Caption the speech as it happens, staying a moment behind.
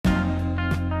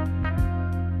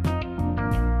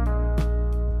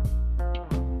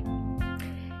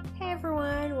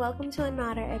welcome to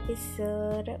another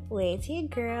episode with your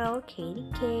girl,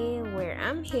 Katie K, where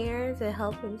I'm here to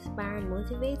help inspire and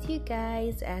motivate you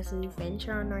guys as we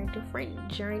venture on our different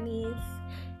journeys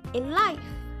in life.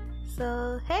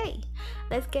 So, hey,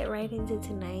 let's get right into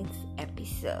tonight's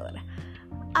episode.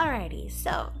 Alrighty,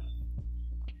 so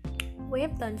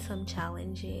we've done some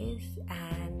challenges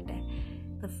and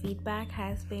the feedback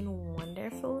has been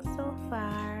wonderful so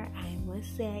far. I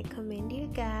must say I commend you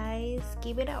guys.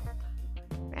 Keep it up.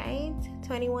 Right?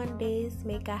 21 days,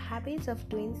 make a habit of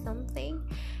doing something,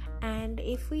 and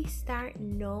if we start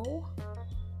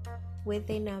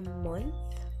within a month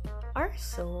or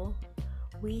so,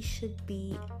 we should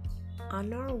be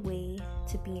on our way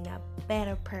to being a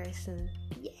better person.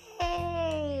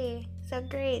 Yay! So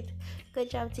great.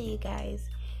 Good job to you guys.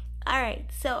 Alright,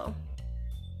 so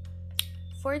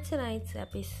for tonight's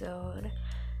episode,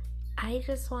 I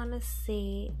just want to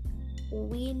say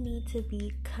we need to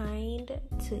be kind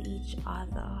to each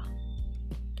other.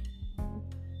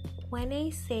 When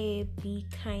I say be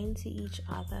kind to each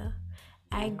other,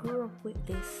 I grew up with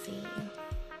this saying: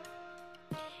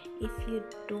 if you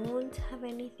don't have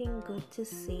anything good to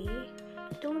say,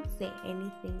 don't say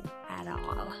anything at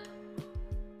all.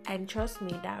 And trust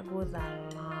me, that goes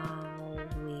a long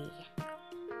way,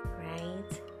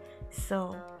 right?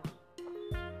 So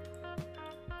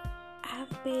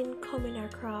I've been coming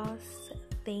across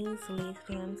things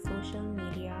lately on social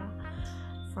media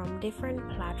from different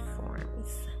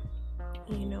platforms,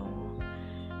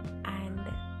 and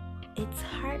it's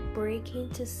heartbreaking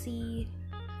to see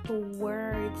the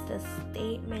words, the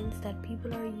statements that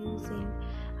people are using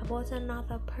about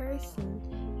another person.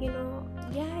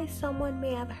 Someone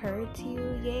may have hurt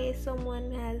you.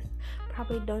 Someone has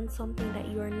probably done something that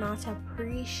you are not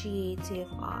appreciative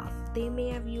of. They may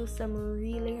have used some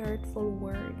really hurtful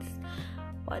words,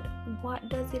 but what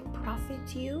does it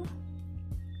profit you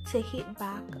to hit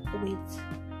back with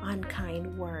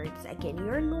unkind words? Again,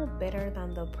 you're no better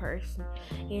than the person.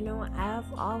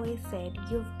 I've always said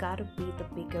you've got to be the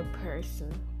bigger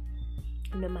person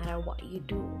no matter what you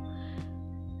do.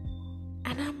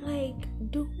 And I'm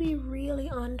like, do we really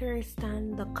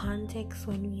understand the context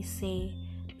when we say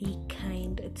be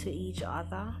kind to each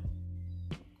other?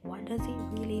 What does it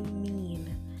really mean?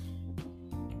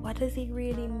 What does it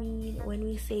really mean when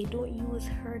we say don't use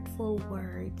hurtful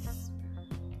words?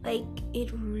 Like,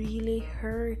 it really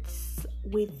hurts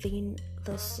within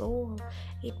the soul.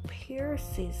 It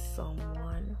pierces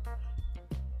someone.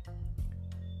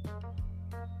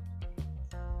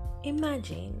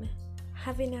 Imagine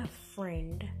having a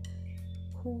friend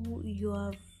who you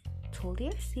have told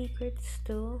your secrets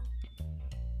to,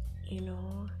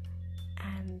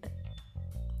 and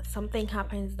something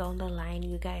happens down the line,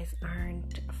 you guys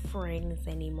aren't friends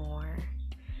anymore,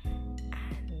 and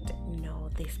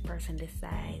this person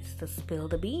decides to spill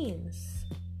the beans,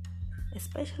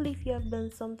 especially if you have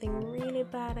done something really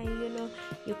bad and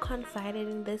you confided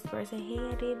in this person. Hey,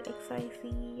 I did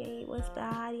XYZ, it was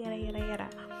bad, yada yada yada.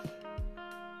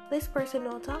 This person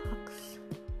now talks,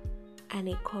 and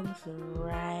it comes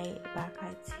right back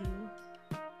at you.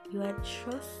 You had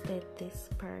trusted this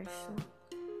person.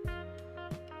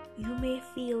 You may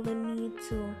feel the need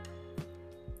to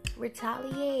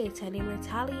retaliate, and in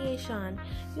retaliation,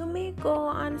 you may go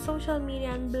on social media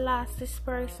and blast this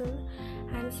person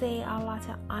and say a lot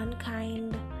of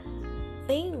unkind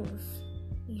things,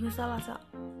 use a lot of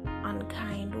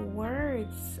unkind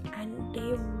words, and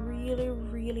they really,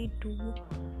 really do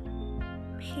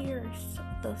pierce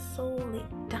the soul.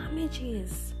 It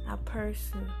damages a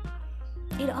person.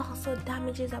 It also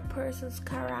damages a person's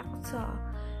character.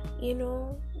 We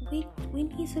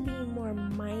need to be more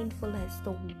mindful as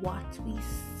to what we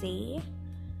say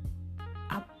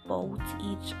about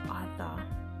each other.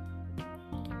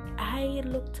 I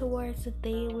look towards the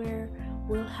day where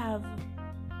we'll have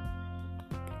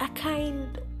a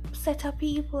kind set of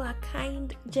people, a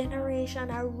kind generation,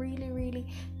 a really, really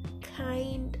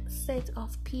kind set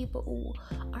of people who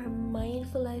are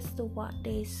mindful as to what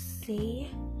they say,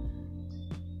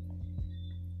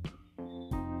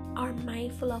 are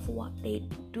mindful of what they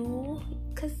do,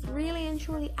 because really and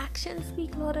truly actions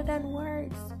speak louder than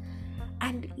words.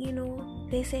 And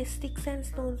they say sticks and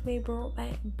stones may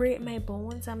break my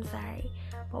bones, I'm sorry,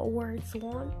 but words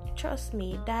won't. Trust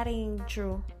me, that ain't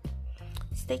true.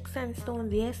 Sticks and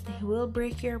stones, yes, they will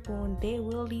break your bone, they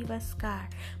will leave a scar,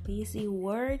 but you see,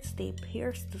 words, they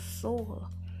pierce the soul,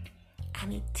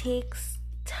 and it takes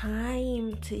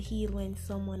time to heal when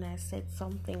someone has said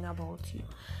something about you.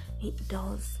 It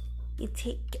does.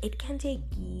 It can take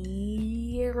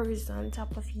years on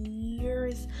top of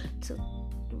years to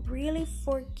really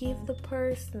forgive the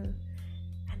person.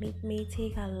 And and it may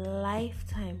take a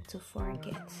lifetime to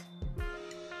forget.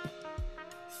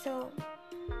 So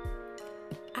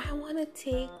I want to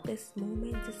take this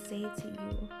moment to say to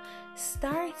you,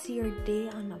 start your day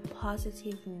on a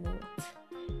positive note.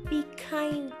 Be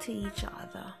kind to each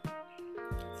other.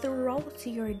 Throughout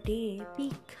your day,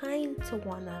 be kind to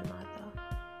one another.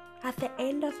 At the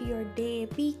end of your day,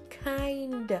 be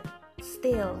kind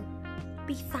still.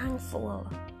 Be thankful.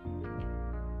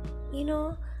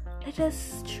 Let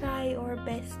us try our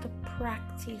best to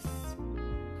practice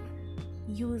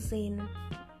using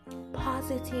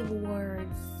positive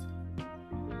words.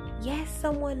 Yes,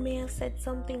 someone may have said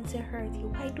something to hurt you.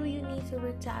 Why do you need to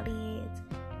retaliate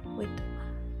with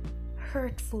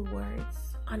hurtful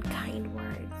words, unkind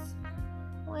words?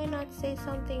 Why not say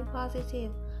something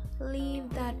positive? Leave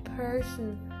that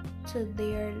person to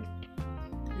their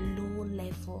low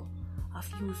level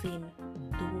of using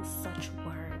those such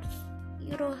words.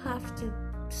 You don't have to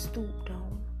stoop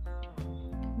down.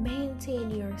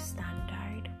 Maintain your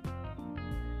standard.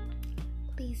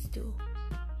 Please do.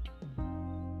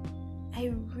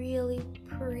 I really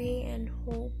pray and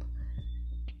hope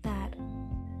that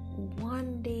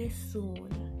one day soon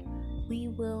we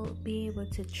will be able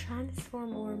to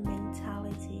transform our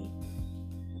mentality,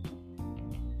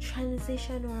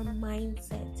 transition our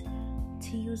mindset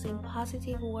to using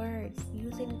positive words,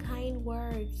 using kind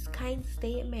words, kind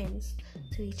statements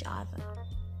to each other.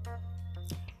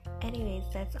 Anyways,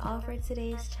 that's all for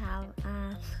today's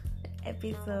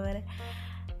episode.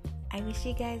 I wish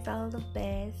you guys all the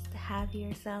best. Have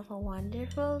yourself a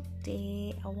wonderful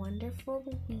day, a wonderful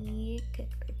week.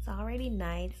 It's already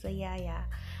night, so yeah.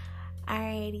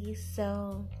 Alrighty,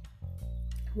 so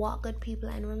walk good, people,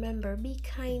 and remember, be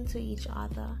kind to each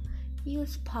other.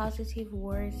 Use positive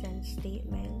words and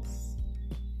statements.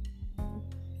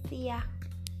 See ya.